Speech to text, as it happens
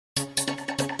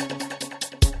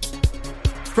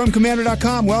From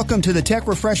Commander.com, welcome to the Tech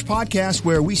Refresh podcast,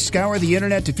 where we scour the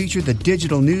internet to feature the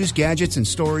digital news, gadgets, and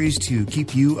stories to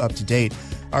keep you up to date.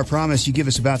 Our promise, you give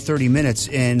us about 30 minutes,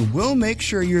 and we'll make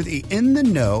sure you're the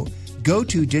in-the-know,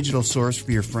 go-to digital source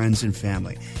for your friends and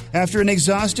family. After an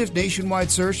exhaustive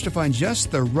nationwide search to find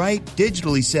just the right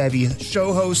digitally savvy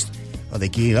show host, well, they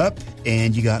gave up,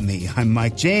 and you got me. I'm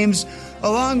Mike James,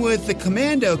 along with the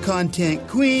Commando content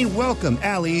queen. Welcome,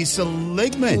 Ali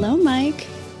Seligman. Hello, Mike.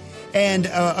 And,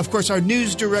 of course, our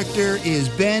news director is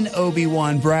Ben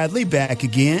Obi-Wan Bradley, back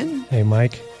again. Hey,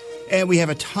 Mike. And we have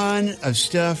a ton of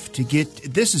stuff to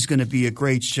get. This is going to be a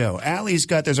great show.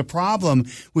 There's a problem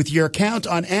with your account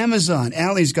on Amazon.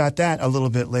 Allie's got that a little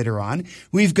bit later on.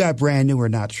 We've got brand new or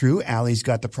not true. Allie's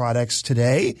got the products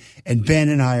today, and Ben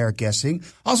and I are guessing.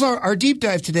 Also, our deep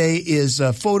dive today is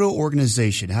photo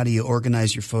organization. How do you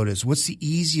organize your photos? What's the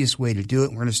easiest way to do it?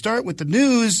 We're going to start with the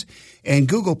news, and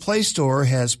Google Play Store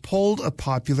has pulled a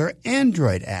popular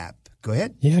Android app. Go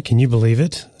ahead. Yeah, can you believe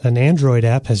it? An Android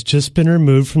app has just been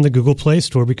removed from the Google Play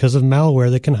Store because of malware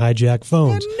that can hijack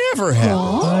phones. That never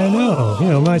happened. I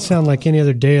know. It might sound like any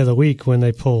other day of the week when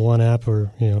they pull one app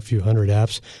or, a few hundred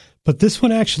apps. But this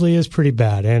one actually is pretty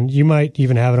bad, and you might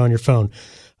even have it on your phone.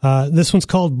 This one's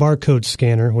called Barcode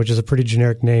Scanner, which is a pretty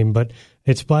generic name, but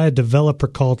it's by a developer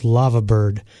called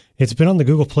Lavabird. It's been on the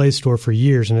Google Play Store for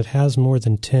years, and it has more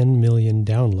than 10 million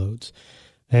downloads.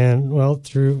 And, well,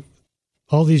 through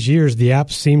all these years, the app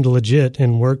seemed legit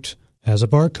and worked as a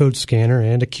barcode scanner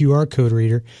and a QR code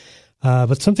reader.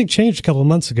 But something changed a couple of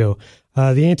months ago.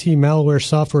 The anti-malware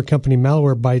software company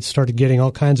Malwarebytes started getting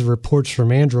all kinds of reports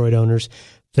from Android owners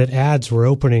that ads were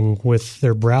opening with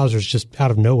their browsers just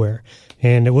out of nowhere.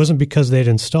 And it wasn't because they'd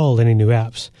installed any new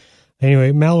apps.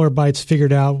 Anyway, Malwarebytes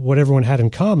figured out what everyone had in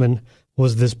common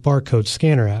was this barcode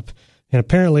scanner app. And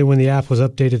apparently when the app was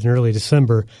updated in early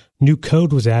December, new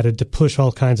code was added to push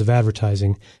all kinds of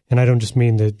advertising. And I don't just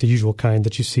mean the usual kind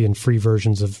that you see in free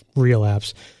versions of real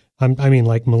apps. I mean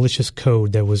like malicious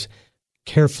code that was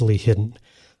carefully hidden.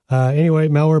 Anyway,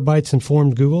 Malwarebytes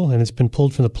informed Google, and it's been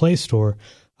pulled from the Play Store.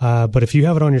 But if you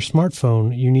have it on your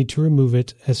smartphone, you need to remove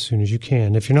it as soon as you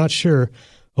can. If you're not sure,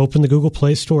 open the Google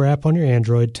Play Store app on your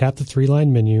Android, tap the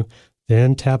three-line menu,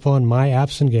 then tap on My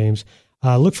Apps and Games.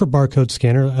 Look for Barcode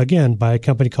Scanner, again, by a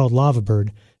company called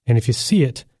Lavabird. And if you see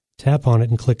it, tap on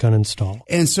it and click Uninstall.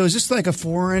 And so is this like a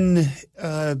foreign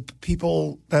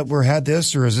people that had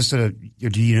this, or is this or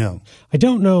do you know? I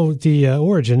don't know the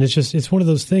origin. It's one of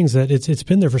those things that it's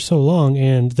been there for so long,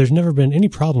 and there's never been any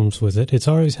problems with it. It's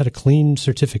always had a clean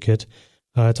certificate.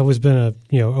 It's always been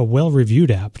a well-reviewed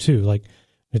app, too. Like,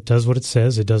 it does what it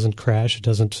says. It doesn't crash. It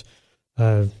doesn't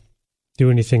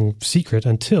do anything secret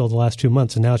until the last 2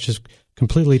 months, and now it's just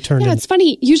completely turned. Yeah, it's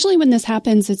funny. Usually when this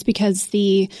happens, it's because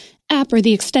the app or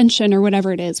the extension or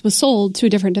whatever it is was sold to a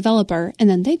different developer, and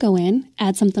then they go in,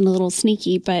 add something a little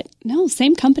sneaky. But no,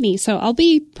 same company. So I'll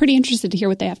be pretty interested to hear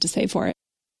what they have to say for it.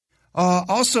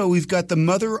 Also, we've got the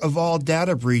mother of all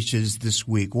data breaches this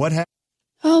week. What happened?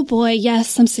 Oh boy, yes,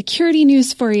 some security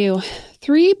news for you.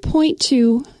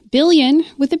 3.2 billion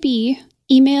with a B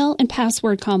email and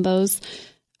password combos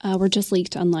were just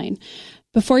leaked online.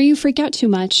 Before you freak out too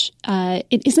much,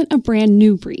 it isn't a brand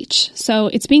new breach. So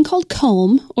it's being called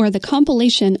COMB, or the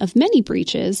compilation of many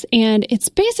breaches, and it's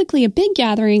basically a big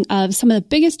gathering of some of the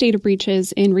biggest data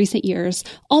breaches in recent years,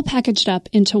 all packaged up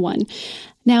into one.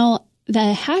 Now,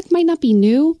 the hack might not be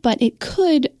new, but it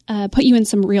could put you in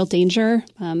some real danger,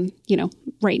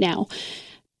 right now.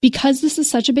 Because this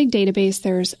is such a big database,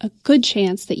 there's a good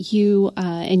chance that you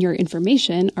and your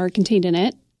information are contained in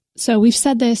it. So we've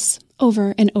said this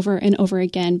over and over and over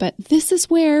again, but this is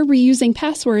where reusing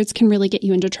passwords can really get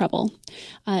you into trouble.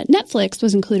 Netflix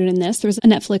was included in this. There was a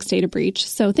Netflix data breach.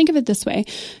 So think of it this way.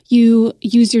 You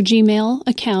use your Gmail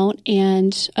account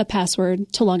and a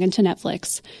password to log into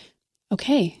Netflix.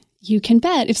 Okay, you can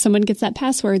bet if someone gets that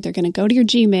password, they're going to go to your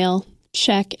Gmail,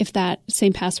 check if that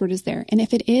same password is there. And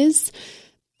if it is,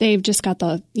 they've just got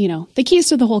the keys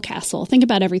to the whole castle. Think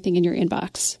about everything in your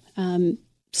inbox.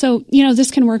 So,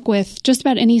 this can work with just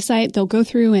about any site. They'll go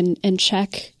through and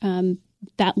check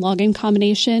that login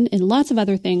combination and lots of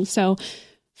other things. So,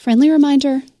 friendly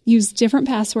reminder, use different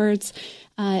passwords.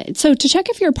 So to check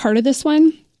if you're a part of this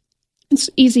one, it's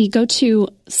easy. Go to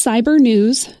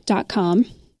cybernews.com.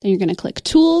 Then you're going to click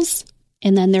Tools,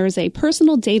 and then there is a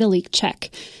personal data leak check.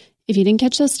 If you didn't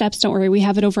catch those steps, don't worry. We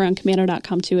have it over on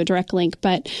Commando.com too, a direct link.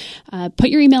 But put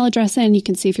your email address in. You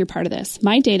can see if you're part of this.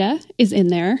 My data is in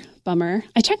there. Bummer.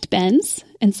 I checked Ben's,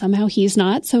 and somehow he's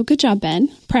not. So good job, Ben.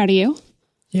 Proud of you.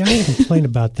 Yeah, I want to complain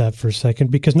about that for a second,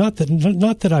 because not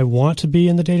that I want to be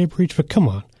in the data breach, but come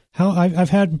on. I've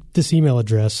had this email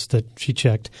address that she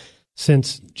checked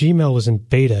since Gmail was in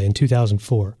beta in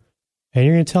 2004. And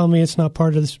you're going to tell me it's not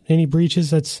part of any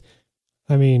breaches?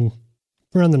 Run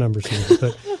the numbers here.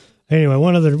 But anyway,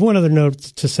 one other note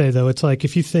to say, though, it's like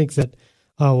if you think that,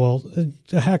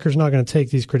 a hacker's not going to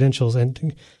take these credentials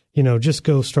and, just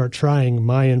go start trying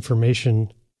my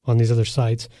information on these other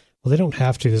sites. Well, they don't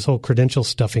have to. This whole credential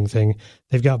stuffing thing,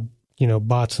 they've got,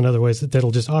 bots and other ways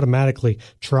that'll just automatically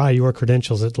try your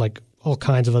credentials at like all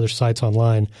kinds of other sites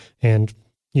online. And,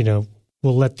 we'll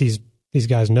let these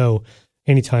guys know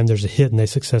anytime there's a hit and they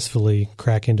successfully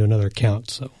crack into another account.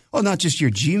 So, well, not just your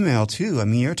Gmail, too. I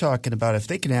mean, you're talking about if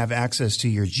they can have access to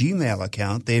your Gmail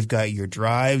account, they've got your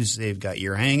drives, they've got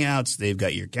your Hangouts, they've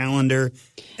got your calendar,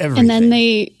 everything. And then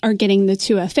they are getting the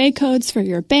 2FA codes for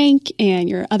your bank and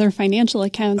your other financial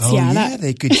accounts. Oh,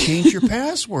 they could change your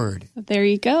password. There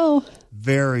you go.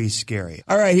 Very scary.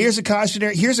 All right, here's a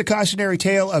cautionary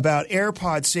tale about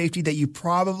AirPod safety that you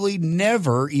probably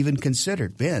never even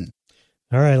considered. Ben.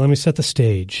 All right, let me set the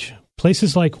stage.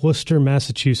 Places like Worcester,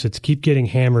 Massachusetts keep getting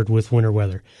hammered with winter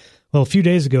weather. Well, a few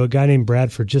days ago, a guy named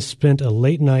Bradford just spent a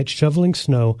late night shoveling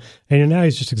snow, and now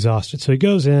he's just exhausted. So he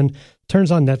goes in,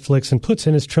 turns on Netflix, and puts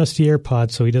in his trusty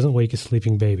AirPods so he doesn't wake his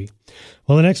sleeping baby.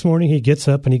 Well, the next morning, he gets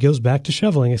up and he goes back to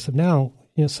shoveling, except now,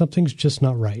 something's just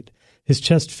not right. His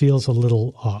chest feels a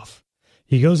little off.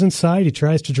 He goes inside, he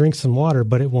tries to drink some water,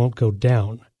 but it won't go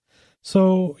down.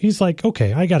 So he's like,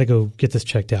 okay, I got to go get this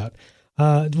checked out.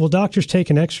 Doctors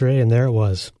take an x-ray, and there it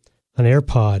was, an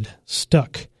AirPod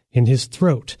stuck in his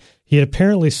throat. He had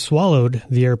apparently swallowed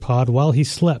the AirPod while he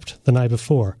slept the night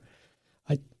before.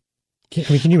 Can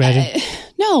you imagine?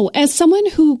 No, as someone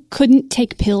who couldn't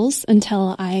take pills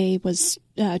until I was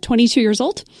 22 years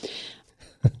old,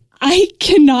 I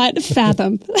cannot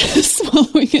fathom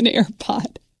swallowing an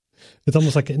AirPod. It's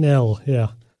almost like an L, yeah.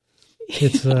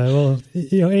 It's,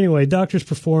 anyway, doctors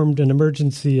performed an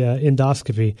emergency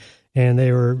endoscopy, and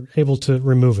they were able to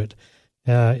remove it.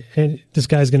 And this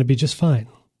guy's going to be just fine.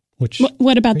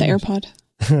 What about the AirPod?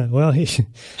 Well, the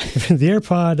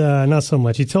AirPod, not so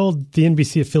much. He told the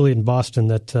NBC affiliate in Boston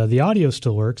that the audio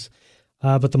still works,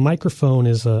 but the microphone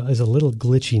is a little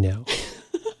glitchy now.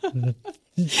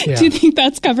 Yeah. Do you think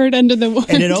that's covered under the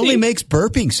warranty? And it only makes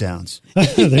burping sounds.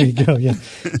 There you go, yeah.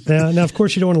 Now, of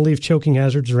course, you don't want to leave choking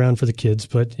hazards around for the kids,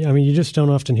 but, you just don't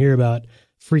often hear about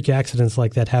freak accidents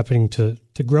like that happening to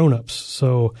grown-ups.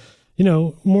 So,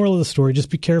 moral of the story, just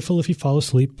be careful if you fall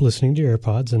asleep listening to your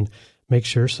AirPods, and make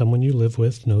sure someone you live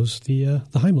with knows the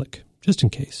Heimlich, just in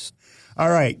case. All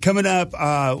right, coming up,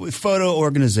 photo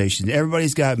organization.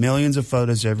 Everybody's got millions of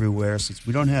photos everywhere. Since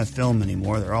we don't have film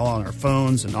anymore, they're all on our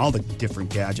phones and all the different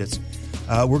gadgets.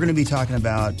 We're going to be talking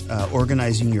about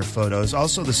organizing your photos.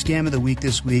 Also, the scam of the week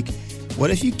this week. What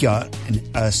if you got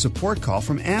a support call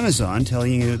from Amazon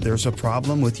telling you there's a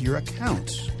problem with your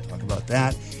account? Talk about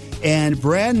that. And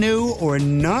brand new or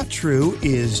not true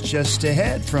is just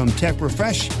ahead from Tech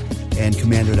Refresh and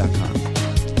Commando.com.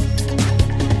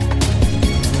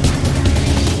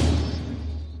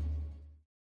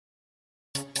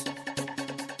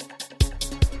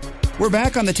 We're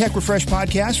back on the Tech Refresh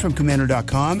podcast from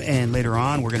Commando.com, and later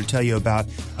on we're going to tell you about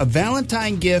a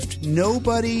Valentine gift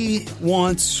nobody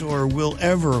wants or will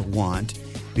ever want.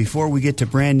 Before we get to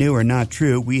brand new or not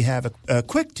true, we have a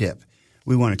quick tip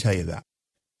we want to tell you about.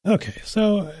 Okay,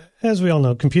 so as we all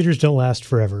know, computers don't last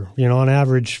forever. On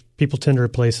average, people tend to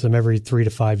replace them every 3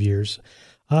 to 5 years.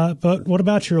 But what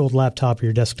about your old laptop or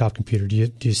your desktop computer?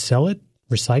 Do you sell it,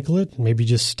 recycle it, maybe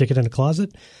just stick it in a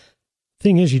closet?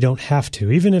 Thing is, you don't have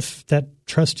to. Even if that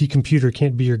trusty computer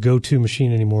can't be your go-to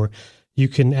machine anymore, you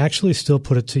can actually still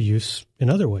put it to use in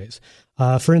other ways.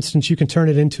 For instance, you can turn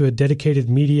it into a dedicated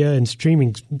media and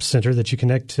streaming center that you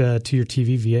connect to your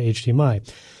TV via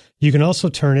HDMI. You can also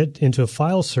turn it into a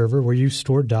file server where you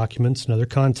store documents and other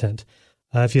content.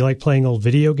 If you like playing old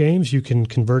video games, you can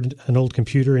convert an old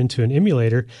computer into an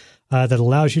emulator that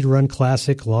allows you to run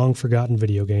classic, long-forgotten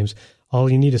video games. All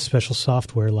you need is special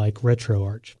software like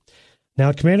RetroArch. Now,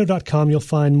 at Commando.com, you'll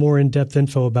find more in-depth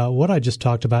info about what I just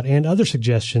talked about and other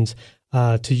suggestions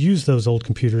to use those old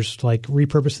computers, like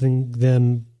repurposing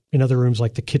them in other rooms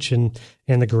like the kitchen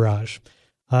and the garage.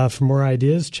 For more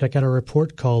ideas, check out our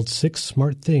report called 6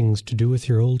 Smart Things to Do with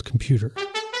Your Old Computer.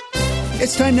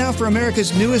 It's time now for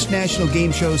America's newest national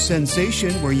game show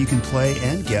sensation, where you can play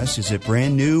and guess, is it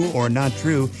brand new or not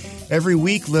true? Every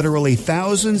week, literally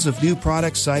thousands of new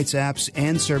products, sites, apps,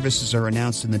 and services are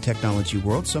announced in the technology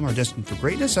world. Some are destined for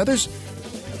greatness, others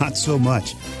not so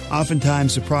much.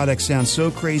 Oftentimes, the products sound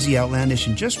so crazy, outlandish,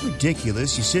 and just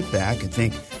ridiculous, you sit back and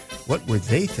think, what were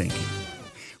they thinking?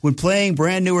 When playing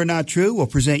Brand New or Not True, we'll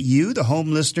present you, the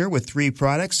home listener, with 3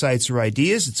 products, sites, or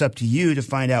ideas. It's up to you to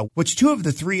find out which 2 of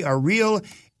the 3 are real,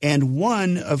 and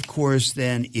 1, of course,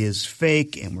 then is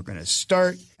fake. And we're going to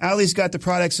start. Allie's got the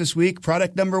products this week.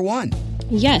 Product number 1.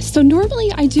 Yes. So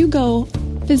normally I do go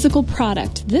physical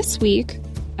product. This week,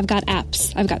 I've got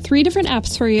apps. I've got 3 different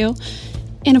apps for you.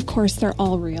 And of course, they're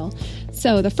all real.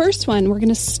 So the first one, we're going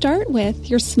to start with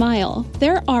your smile.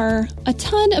 There are a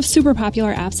ton of super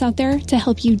popular apps out there to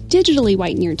help you digitally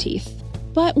whiten your teeth.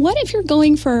 But what if you're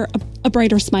going for a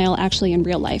brighter smile actually in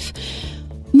real life?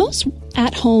 Most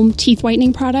at-home teeth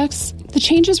whitening products, the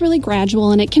change is really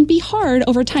gradual and it can be hard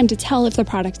over time to tell if the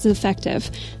product is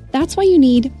effective. That's why you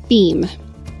need Beam.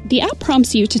 The app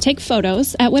prompts you to take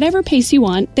photos at whatever pace you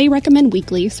want. They recommend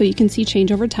weekly so you can see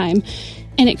change over time.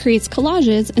 And it creates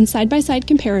collages and side-by-side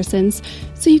comparisons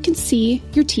so you can see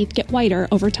your teeth get whiter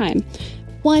over time.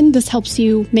 1, this helps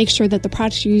you make sure that the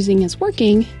product you're using is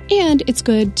working, and it's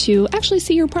good to actually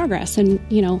see your progress and,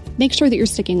 make sure that you're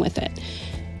sticking with it.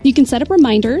 You can set up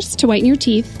reminders to whiten your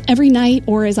teeth every night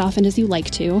or as often as you like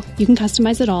to. You can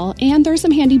customize it all, and there are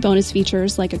some handy bonus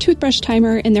features like a toothbrush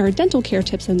timer, and there are dental care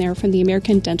tips in there from the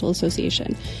American Dental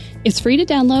Association. It's free to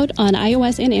download on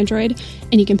iOS and Android,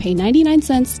 and you can pay 99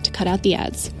 cents to cut out the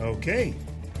ads. Okay.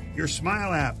 Your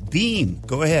Smile app, Beam.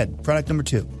 Go ahead. Product number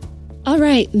 2. All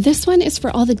right, this one is for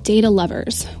all the data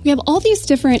lovers. We have all these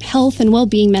different health and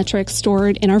well-being metrics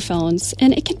stored in our phones,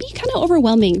 and it can be kind of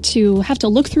overwhelming to have to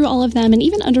look through all of them and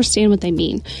even understand what they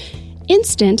mean.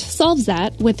 Instant solves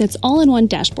that with its all-in-one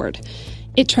dashboard.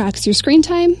 It tracks your screen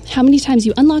time, how many times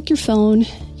you unlock your phone,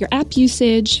 your app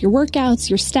usage, your workouts,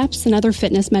 your steps, and other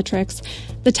fitness metrics,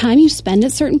 the time you spend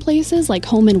at certain places like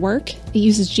home and work, it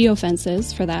uses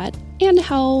geofences for that, and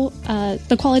how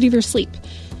the quality of your sleep.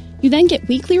 You then get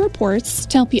weekly reports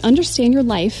to help you understand your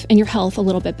life and your health a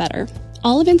little bit better.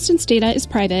 All of Instant's data is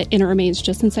private and it remains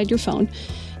just inside your phone.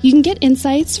 You can get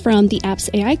insights from the app's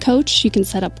AI coach, you can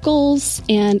set up goals,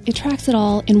 and it tracks it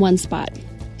all in one spot.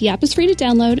 The app is free to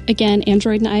download, again,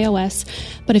 Android and iOS,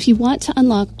 but if you want to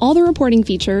unlock all the reporting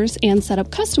features and set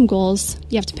up custom goals,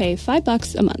 you have to pay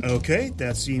 $5 a month. Okay,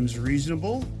 that seems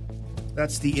reasonable.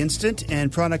 That's the Instant,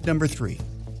 and product number 3.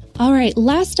 All right,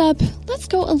 last up, let's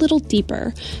go a little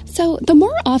deeper. So the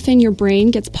more often your brain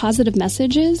gets positive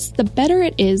messages, the better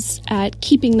it is at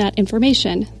keeping that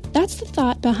information. That's the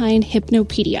thought behind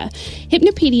Hypnopedia.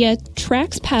 Hypnopedia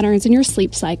tracks patterns in your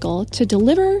sleep cycle to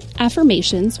deliver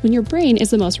affirmations when your brain is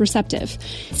the most receptive.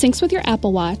 It syncs with your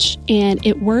Apple Watch, and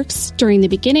it works during the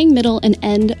beginning, middle, and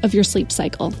end of your sleep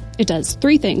cycle. It does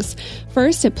 3 things.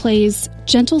 First, it plays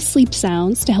gentle sleep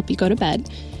sounds to help you go to bed.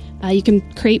 You can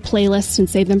create playlists and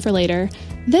save them for later.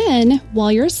 Then,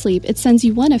 while you're asleep, it sends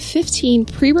you one of 15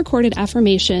 pre-recorded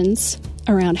affirmations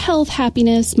around health,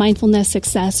 happiness, mindfulness,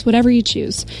 success, whatever you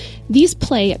choose. These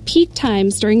play at peak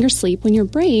times during your sleep when your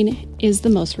brain is the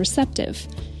most receptive.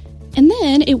 And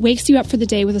then it wakes you up for the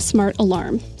day with a smart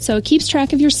alarm. So it keeps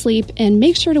track of your sleep and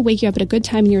makes sure to wake you up at a good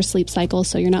time in your sleep cycle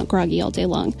so you're not groggy all day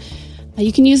long.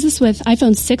 You can use this with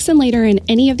iPhone 6 and later in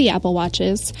any of the Apple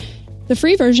Watches. The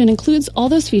free version includes all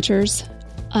those features,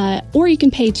 or you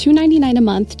can pay $2.99 a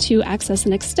month to access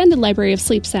an extended library of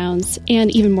sleep sounds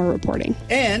and even more reporting.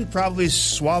 And probably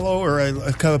swallow or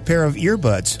a pair of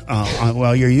earbuds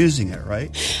while you're using it,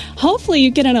 right? Hopefully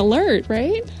you get an alert,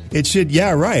 right? It should,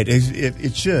 yeah, right.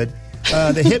 It should.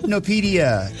 The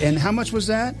Hypnopedia. And how much was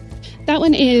that? That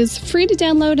one is free to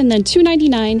download and then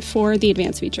 $2.99 for the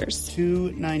advanced features.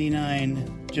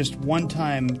 $2.99, just one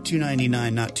time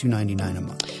 $2.99, not $2.99 a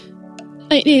month.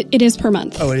 It is per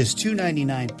month. Oh, it is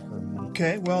 $2.99 per month.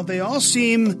 Okay, well, they all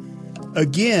seem,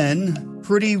 again,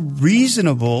 pretty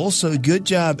reasonable. So good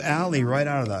job, Allie, right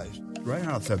out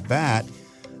of the bat.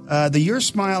 The Your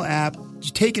Smile app,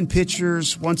 taking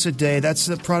pictures once a day, that's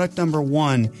the product number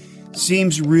 1.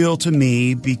 Seems real to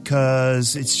me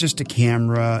because it's just a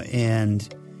camera and,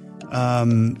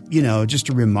 just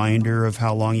a reminder of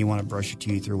how long you want to brush your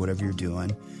teeth or whatever you're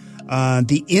doing.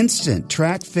 The Instant,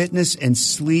 track fitness and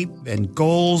sleep and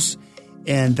goals.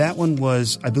 And that one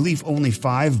was, I believe, only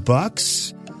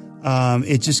 $5.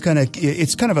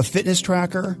 It's kind of a fitness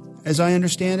tracker, as I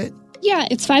understand it. Yeah,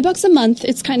 it's $5 a month.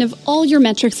 It's kind of all your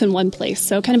metrics in one place.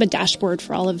 So kind of a dashboard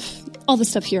for all the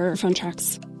stuff your phone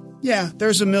tracks. Yeah,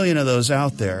 there's a million of those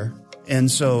out there. And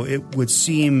so it would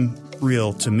seem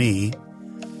real to me.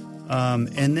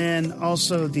 And then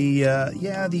also the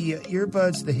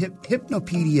earbuds, the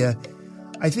Hypnopedia.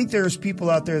 I think there's people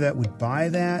out there that would buy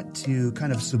that to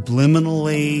kind of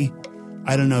subliminally,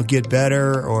 I don't know, get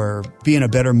better or be in a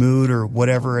better mood or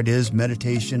whatever it is,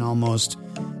 meditation almost,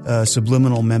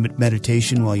 subliminal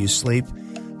meditation while you sleep.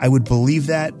 I would believe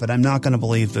that, but I'm not going to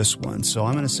believe this one. So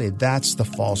I'm going to say that's the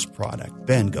false product.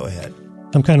 Ben, go ahead.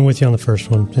 I'm kind of with you on the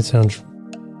first one. It sounds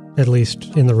at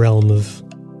least in the realm of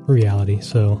reality.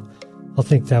 So I'll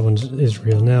think that one is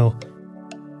real. Now,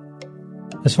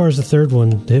 as far as the third one,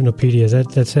 the Hypnopedia,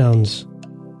 that sounds,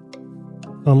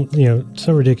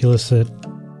 so ridiculous that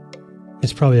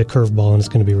it's probably a curveball and it's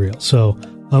going to be real. So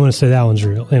I'm going to say that one's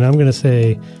real. And I'm going to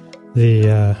say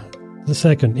the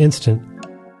second, Instant.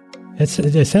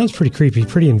 It sounds pretty creepy,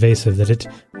 pretty invasive that it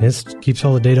keeps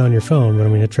all the data on your phone, but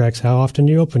it tracks how often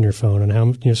you open your phone and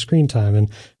how screen time and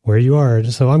where you are.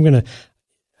 So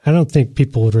I don't think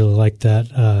people would really like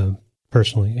that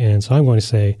personally, and so I'm going to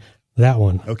say that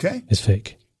one is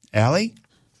fake. Allie?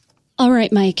 All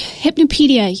right, Mike.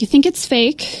 Hypnopedia, you think it's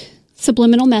fake,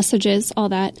 subliminal messages, all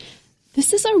that.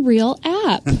 This is a real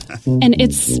app, and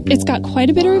it's got quite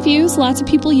a bit of reviews, lots of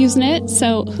people using it,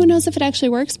 so who knows if it actually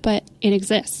works, but it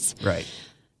exists. Right.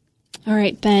 All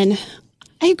right, Ben,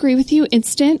 I agree with you.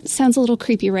 Instant sounds a little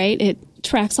creepy, right? It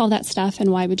tracks all that stuff,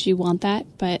 and why would you want that?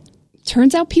 But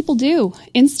turns out people do.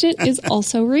 Instant is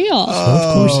also real.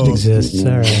 Of course it exists.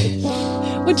 All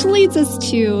right. Which leads us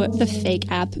to the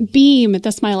fake app, Beam,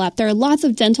 the Smile app. There are lots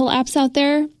of dental apps out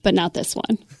there, but not this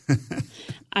one.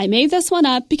 I made this one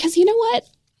up because you know what?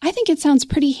 I think it sounds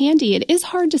pretty handy. It is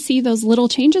hard to see those little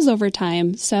changes over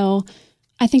time. So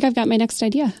I think I've got my next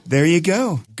idea. There you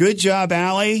go. Good job,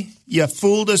 Allie. You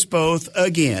fooled us both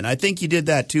again. I think you did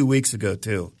that 2 weeks ago,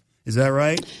 too. Is that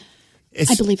right?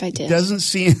 I believe I did. Doesn't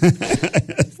seem...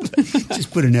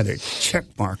 Just put another check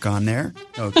mark on there.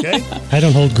 Okay. I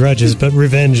don't hold grudges, but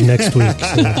revenge next week.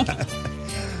 So.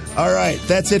 All right.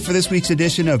 That's it for this week's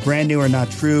edition of Brand New or Not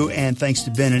True. And thanks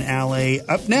to Ben and Allie.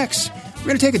 Up next, we're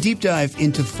going to take a deep dive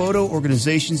into photo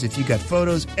organizations. If you got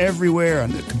photos everywhere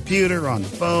on the computer, on the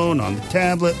phone, on the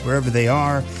tablet, wherever they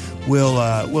are,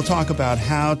 we'll talk about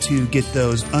how to get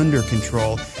those under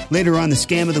control. Later on, the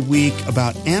scam of the week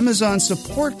about Amazon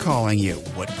support calling you.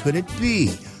 What could it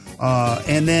be?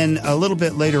 And then a little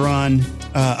bit later on,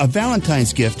 a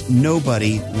Valentine's gift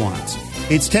nobody wants.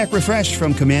 It's Tech Refresh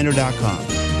from Commando.com.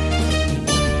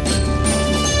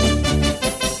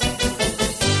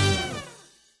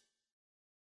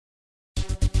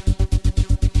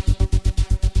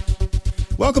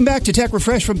 Welcome back to Tech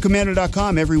Refresh from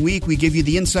Commando.com. Every week we give you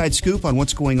the inside scoop on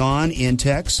what's going on in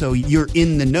tech so you're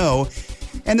in the know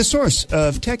and the source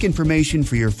of tech information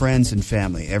for your friends and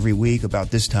family. Every week about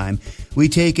this time, we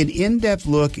take an in-depth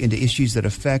look into issues that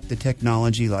affect the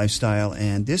technology lifestyle.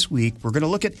 And this week we're going to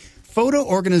look at photo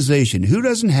organization. Who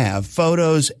doesn't have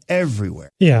photos everywhere?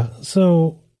 Yeah,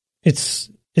 so it's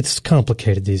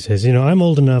complicated these days. I'm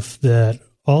old enough that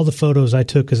all the photos I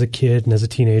took as a kid and as a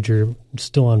teenager are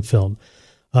still on film.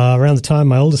 Around the time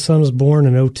my oldest son was born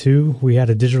in 2002, we had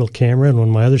a digital camera, and when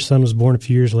my other son was born a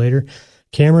few years later,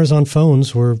 cameras on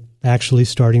phones were actually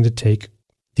starting to take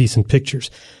decent pictures.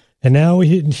 And now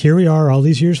here we are all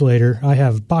these years later. I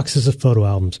have boxes of photo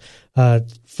albums,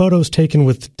 photos taken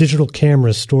with digital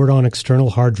cameras stored on external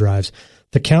hard drives,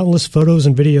 the countless photos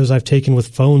and videos I've taken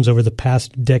with phones over the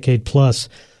past decade plus,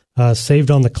 saved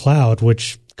on the cloud,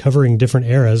 which covering different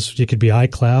eras. It could be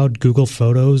iCloud, Google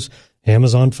Photos,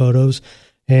 Amazon Photos.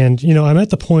 And, I'm at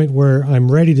the point where I'm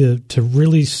ready to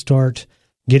really start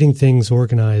getting things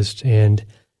organized and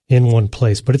in one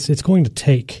place. But it's going to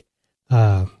take,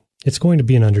 it's going to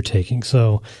be an undertaking.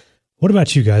 So what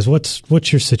about you guys?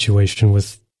 What's your situation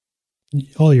with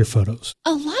all your photos?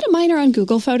 A lot of mine are on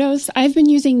Google Photos. I've been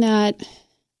using that.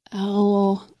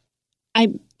 Now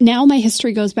my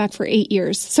history goes back for 8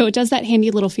 years. So it does that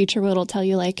handy little feature where it'll tell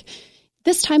you like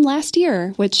this time last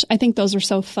year, which I think those are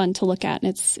so fun to look at.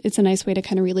 And it's a nice way to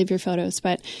kind of relive your photos.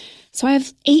 But so I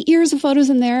have 8 years of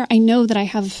photos in there. I know that I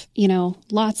have,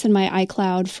 lots in my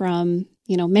iCloud from,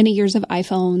 many years of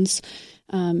iPhones.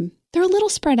 They're a little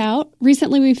spread out.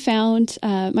 Recently we found,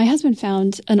 my husband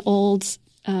found an old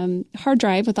hard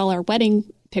drive with all our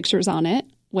wedding pictures on it,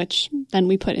 which then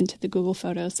we put into the Google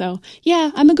Photos. So yeah,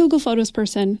 I'm a Google Photos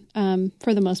person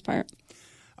for the most part.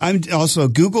 I'm also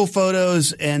Google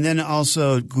Photos and then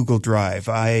also Google Drive.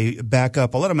 I back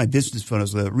up a lot of my business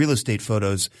photos, the real estate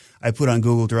photos I put on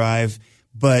Google Drive.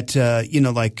 But,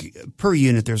 like per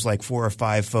unit, there's like 4 or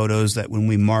 5 photos that when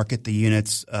we market the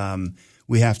units,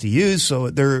 we have to use. So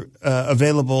they're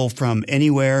available from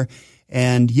anywhere.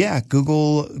 And yeah,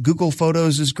 Google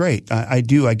Photos is great. I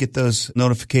get those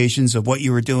notifications of what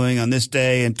you were doing on this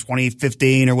day in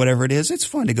 2015 or whatever it is. It's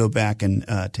fun to go back and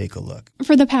take a look.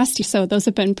 For the past so those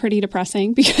have been pretty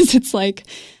depressing because it's like,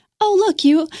 oh, look,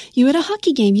 you at a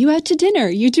hockey game, you out to dinner,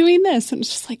 you doing this. And it's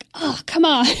just like, oh, come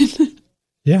on.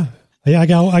 Yeah. Yeah, I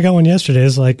got one yesterday.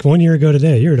 It's like 1 year ago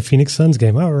today. You're at a Phoenix Suns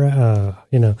game. All right,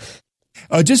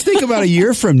 Just think about a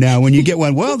year from now when you get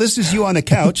one. Well, this is you on the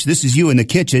couch. This is you in the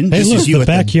kitchen. Hey, this look, is you the at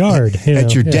backyard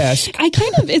at your desk.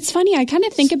 It's funny. I kind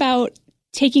of think about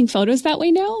taking photos that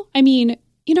way now. I mean,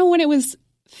 when it was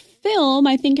film,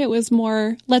 I think it was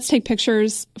more, let's take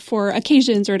pictures for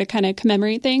occasions or to kind of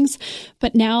commemorate things.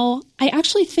 But now I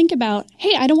actually think about,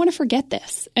 hey, I don't want to forget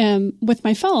this with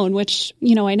my phone, which,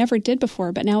 I never did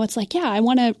before. But now it's like, yeah, I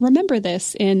want to remember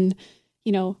this in,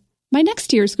 my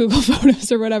next year's Google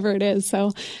Photos or whatever it is.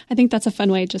 So I think that's a fun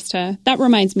way that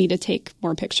reminds me to take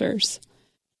more pictures.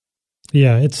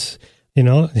 Yeah, it's, we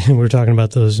were talking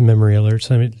about those memory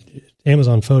alerts. I mean,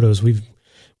 Amazon Photos, we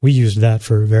used that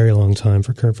for a very long time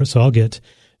for current. So I'll get,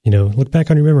 look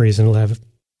back on your memories and it'll have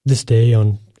this day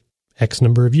on X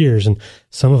number of years. And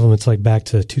some of them, it's like back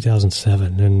to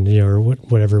 2007 and, or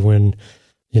whatever, when,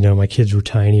 my kids were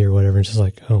tiny or whatever. It's just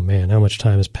like, oh man, how much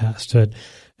time has passed. But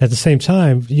at the same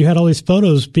time, you had all these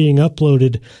photos being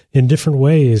uploaded in different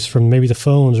ways from maybe the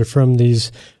phones or from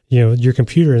these, your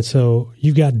computer. And so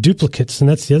you've got duplicates. And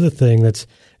that's the other thing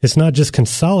it's not just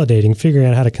consolidating, figuring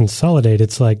out how to consolidate.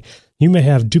 It's like, you may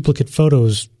have duplicate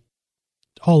photos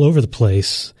all over the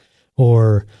place,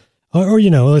 or we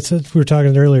were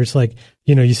talking earlier. It's like,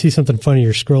 you see something funny,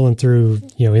 you're scrolling through,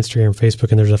 Instagram,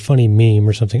 Facebook, and there's a funny meme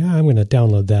or something. I'm going to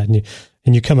download that,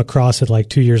 and you come across it like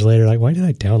 2 years later, like, why did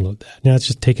I download that? Now it's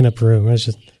just taking up room. It's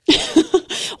just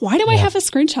why do I have a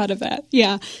screenshot of that?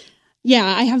 Yeah,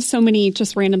 I have so many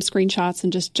just random screenshots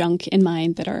and just junk in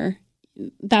mine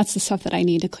that's the stuff that I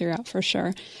need to clear out for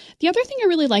sure. The other thing I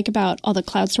really like about all the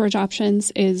cloud storage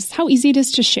options is how easy it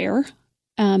is to share,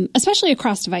 especially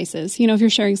across devices. If you're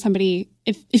sharing somebody,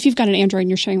 if you've got an Android and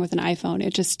you're sharing with an iPhone,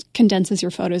 it just condenses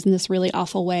your photos in this really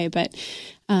awful way. But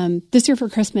this year for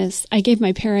Christmas, I gave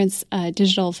my parents a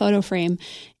digital photo frame.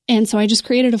 And so I just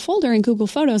created a folder in Google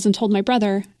Photos and told my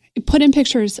brother, put in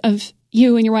pictures of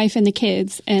you and your wife and the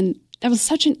kids. And that was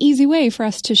such an easy way for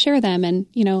us to share them. And,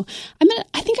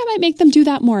 I think I might make them do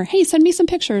that more. Hey, send me some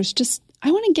pictures.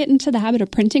 I want to get into the habit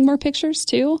of printing more pictures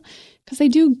too, because they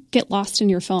do get lost in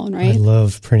your phone, right? I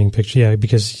love printing pictures. Yeah,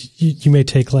 because you may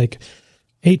take like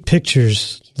 8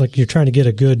 pictures, like you're trying to get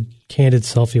a good candid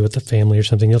selfie with the family or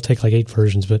something. You'll take like 8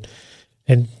 versions,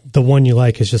 and the one you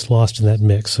like is just lost in that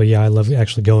mix. So yeah, I love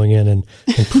actually going in and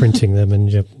printing them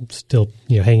and still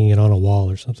hanging it on a wall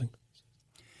or something.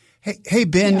 Hey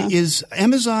Ben, Is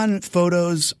Amazon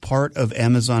Photos part of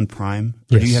Amazon Prime?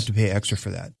 Or do you have to pay extra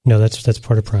for that? No, that's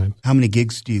part of Prime. How many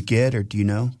gigs do you get, or do you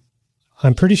know?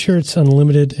 I'm pretty sure it's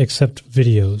unlimited except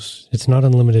videos. It's not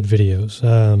unlimited videos,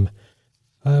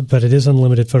 but it is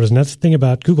unlimited photos. And that's the thing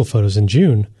about Google Photos. In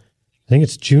June, I think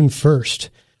it's June 1st,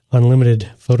 unlimited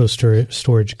photo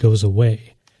storage goes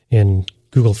away in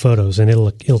Google Photos, and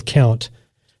it'll count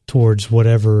towards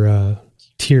whatever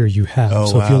tier you have.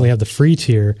 If you only have the free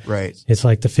tier, right, it's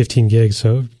like the 15 gigs.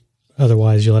 So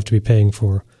otherwise you'll have to be paying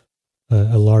for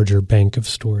a larger bank of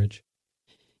storage.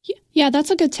 Yeah,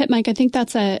 that's a good tip, Mike. I think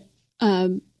that's a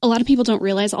lot of people don't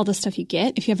realize all the stuff you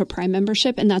get if you have a Prime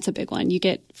membership, and that's a big one. You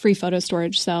get free photo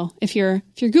storage. So if your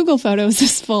Google Photos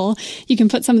is full, you can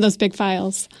put some of those big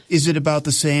files. Is it about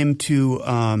the same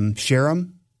to share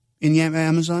them in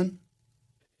Amazon?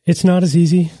 It's not as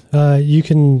easy. You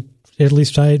can. At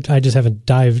least I just haven't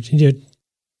dived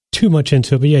too much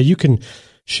into it. But yeah, you can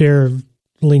share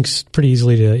links pretty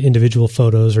easily to individual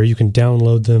photos, or you can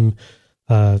download them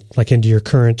like into your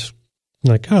current,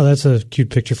 like, oh, that's a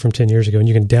cute picture from 10 years ago. And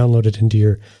you can download it into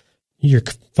your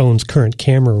phone's current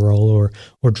camera roll,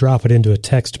 or drop it into a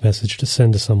text message to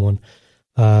send to someone.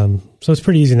 So it's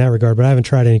pretty easy in that regard, but I haven't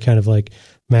tried any kind of like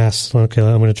mass, okay,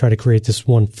 I'm going to try to create this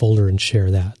one folder and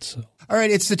share that. So. All right,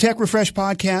 it's the Tech Refresh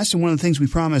podcast, and one of the things we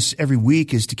promise every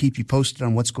week is to keep you posted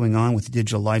on what's going on with the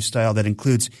digital lifestyle. That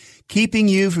includes keeping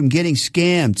you from getting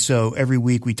scammed. So every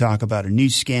week we talk about a new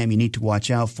scam you need to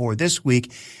watch out for. This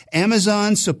week,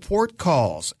 Amazon support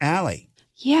calls. Allie.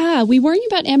 Yeah, we worry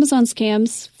about Amazon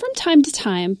scams from time to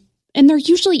time, and they're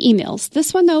usually emails.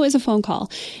 This one, though, is a phone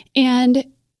call. And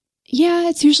yeah,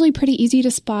 it's usually pretty easy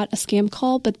to spot a scam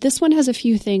call, but this one has a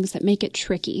few things that make it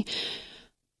tricky.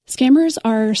 Scammers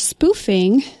are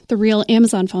spoofing the real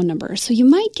Amazon phone number. So you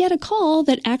might get a call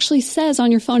that actually says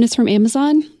on your phone it's from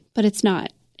Amazon, but it's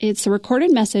not. It's a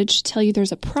recorded message to tell you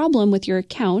there's a problem with your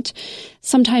account.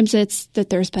 Sometimes it's that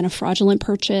there's been a fraudulent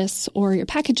purchase, or your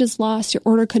package is lost, your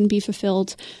order couldn't be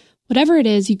fulfilled. Whatever it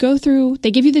is, you go through,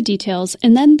 they give you the details,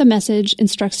 and then the message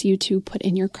instructs you to put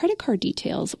in your credit card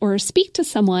details or speak to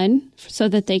someone so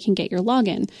that they can get your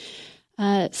login.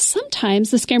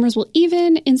 Sometimes the scammers will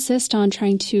even insist on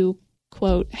trying to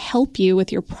quote, help you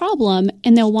with your problem,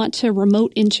 and they'll want to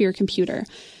remote into your computer.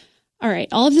 All right,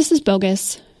 all of this is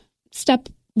bogus. Step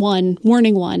 1,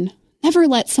 warning 1, never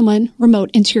let someone remote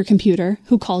into your computer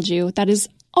who called you. That is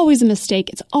always a mistake.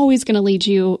 It's always going to lead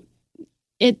you,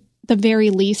 at the very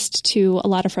least, to a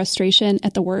lot of frustration.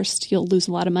 At the worst, you'll lose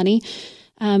a lot of money.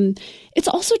 It's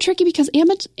also tricky because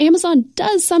Amazon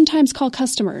does sometimes call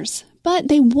customers, but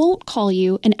they won't call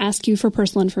you and ask you for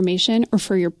personal information or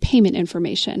for your payment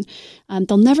information.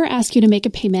 They'll never ask you to make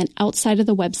a payment outside of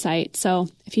the website. So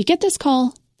if you get this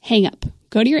call, hang up.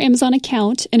 Go to your Amazon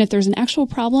account, and if there's an actual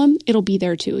problem, it'll be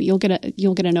there too. You'll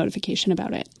get a notification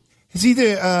about it. Has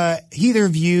either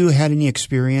of you had any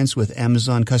experience with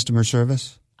Amazon customer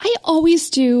service? I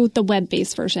always do the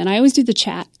web-based version. I always do the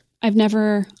chat. I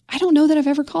don't know that I've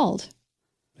ever called.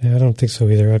 Yeah, I don't think so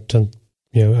either. I've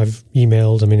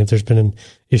emailed. I mean, if there's been an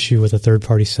issue with a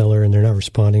third-party seller and they're not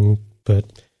responding, but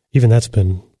even that's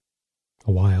been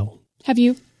a while. Have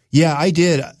you? Yeah, I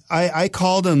did. I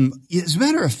called them. As a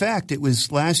matter of fact, it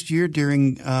was last year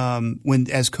during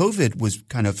as COVID was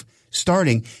kind of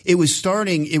starting. It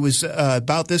was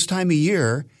about this time of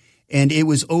year, and it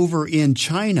was over in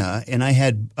China, and I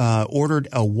had ordered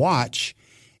a watch.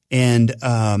 And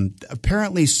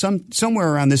apparently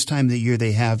somewhere around this time of the year,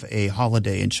 they have a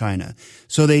holiday in China.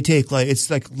 So they take it's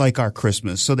like our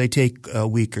Christmas. So they take a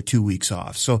week or 2 weeks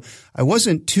off. So I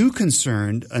wasn't too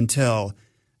concerned until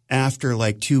after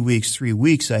 2 weeks, 3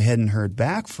 weeks, I hadn't heard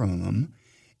back from them.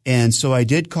 And so I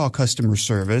did call customer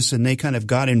service, and they kind of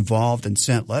got involved and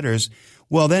sent letters.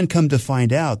 Well, then come to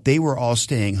find out, they were all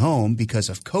staying home because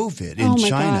of COVID in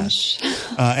China. Gosh.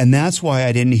 And that's why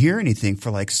I didn't hear anything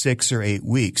for 6 or 8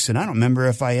 weeks. And I don't remember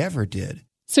if I ever did.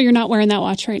 So you're not wearing that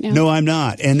watch right now? No, I'm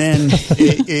not. And then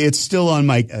it's still on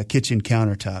my kitchen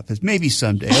countertop. Maybe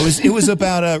someday. It was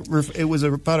about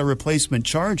a replacement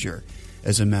charger,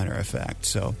 as a matter of fact.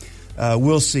 So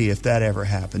we'll see if that ever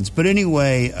happens. But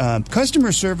anyway,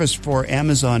 customer service for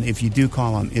Amazon, if you do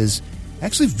call them, is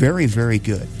actually very, very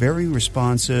good. Very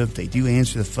responsive. They do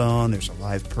answer the phone. There's a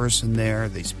live person there.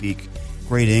 They speak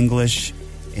great English.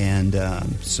 And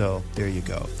so there you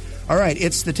go. All right,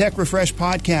 it's the Tech Refresh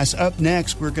podcast. Up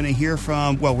next, we're going to hear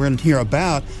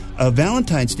about a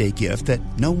Valentine's Day gift that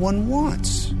no one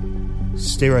wants.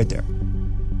 Stay right there.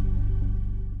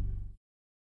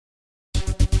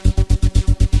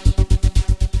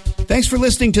 Thanks for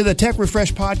listening to the Tech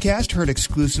Refresh podcast, heard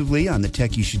exclusively on the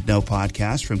Tech You Should Know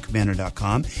podcast from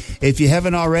Commander.com. If you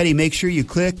haven't already, make sure you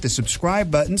click the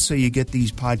subscribe button so you get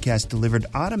these podcasts delivered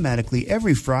automatically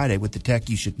every Friday with the Tech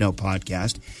You Should Know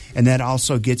podcast. And that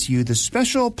also gets you the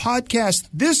special podcast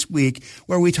this week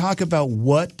where we talk about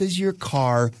what does your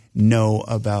car know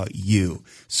about you.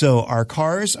 So our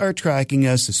cars are tracking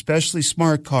us, especially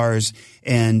smart cars,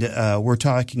 and we're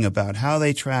talking about how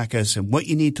they track us and what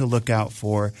you need to look out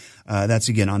for. That's,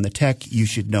 again, on the Tech You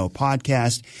Should Know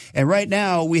podcast. And right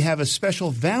now we have a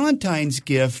special Valentine's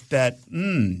gift that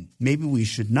maybe we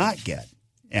should not get.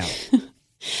 Yeah.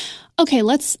 Okay,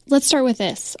 let's start with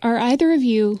this. Are either of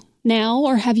you now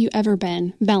or have you ever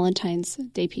been Valentine's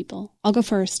Day people? I'll go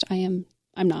first. I'm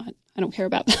not. I don't care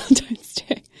about Valentine's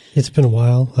Day. It's been a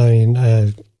while. I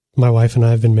mean, my wife and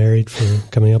I have been married for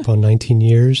coming up on 19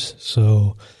 years.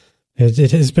 So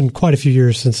it has been quite a few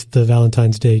years since the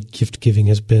Valentine's Day gift giving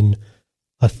has been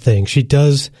a thing. She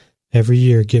does every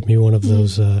year get me one of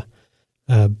those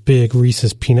big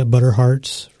Reese's peanut butter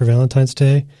hearts for Valentine's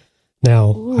Day.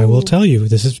 Now, ooh. I will tell you,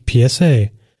 this is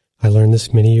PSA. I learned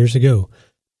this many years ago.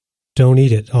 Don't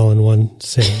eat it all in one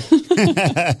sitting.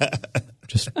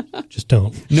 Just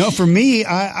don't. No, for me,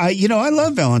 I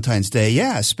love Valentine's Day.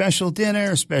 Yeah, special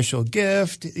dinner, special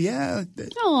gift. Yeah.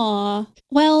 Aw.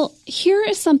 Well, here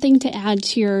is something to add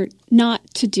to your not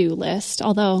to-do list,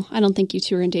 although I don't think you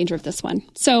two are in danger of this one.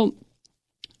 So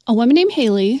a woman named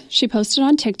Haley, she posted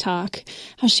on TikTok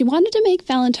how she wanted to make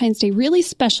Valentine's Day really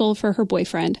special for her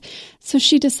boyfriend. So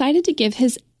she decided to give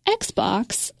his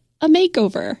Xbox a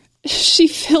makeover. She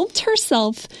filmed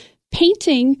herself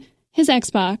painting his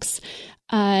Xbox.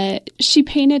 She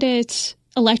painted it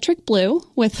electric blue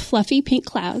with fluffy pink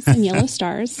clouds and yellow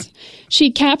stars.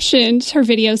 She captioned her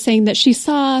video saying that she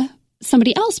saw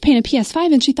somebody else paint a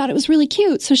PS5 and she thought it was really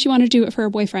cute, so she wanted to do it for her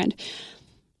boyfriend.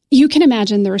 You can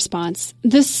imagine the response.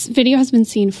 This video has been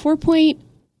seen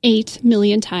 4.8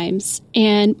 million times,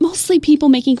 and mostly people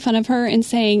making fun of her and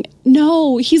saying,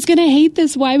 no, he's going to hate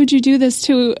this. Why would you do this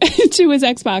to his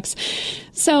Xbox?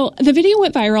 So the video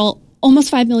went viral, almost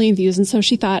 5 million views. And so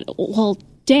she thought, well,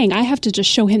 dang, I have to just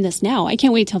show him this now. I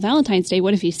can't wait till Valentine's Day.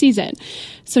 What if he sees it?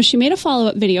 So she made a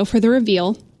follow-up video for the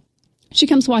reveal. She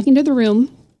comes walking to the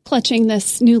room, clutching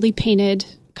this newly painted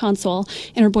console,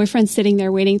 and her boyfriend's sitting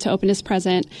there waiting to open his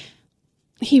present.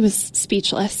 He was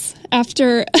speechless.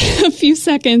 After a few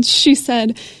seconds, she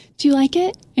said, "Do you like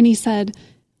it?" And he said,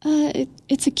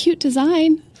 "It's a cute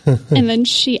design." And then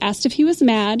she asked if he was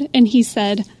mad, and he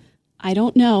said, "I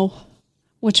don't know,"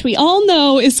 which we all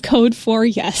know is code for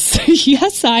yes.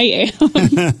 Yes, I am.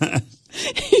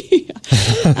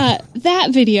 That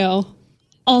video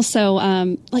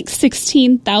also, like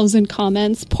 16,000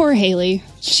 comments. Poor Haley.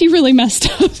 She really messed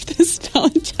up this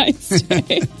Valentine's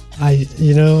Day.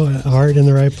 Heart in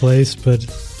the right place, but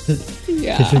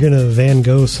if you're going to Van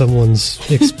Gogh someone's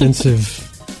expensive,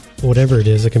 whatever it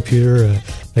is, a computer,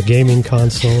 a gaming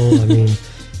console, I mean,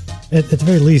 at the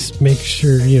very least, make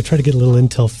sure, try to get a little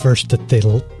intel first that they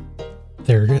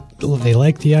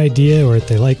like the idea or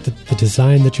they like the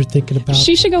design that you're thinking about.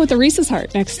 She should go with the Reese's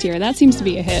Heart next year. That seems to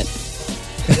be a hit.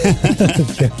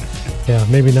 Yeah,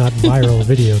 maybe not viral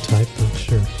video type, but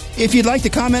sure. If you'd like to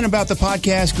comment about the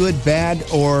podcast, good, bad,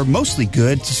 or mostly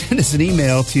good, send us an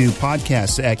email to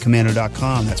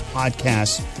podcasts@commando.com. That's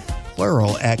podcasts,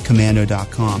 plural,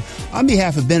 @commando.com. On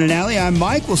behalf of Ben and Allie, I'm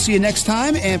Mike. We'll see you next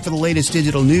time. And for the latest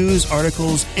digital news,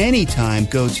 articles, anytime,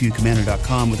 go to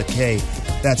commando.com with a K.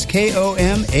 That's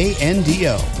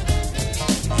Komando.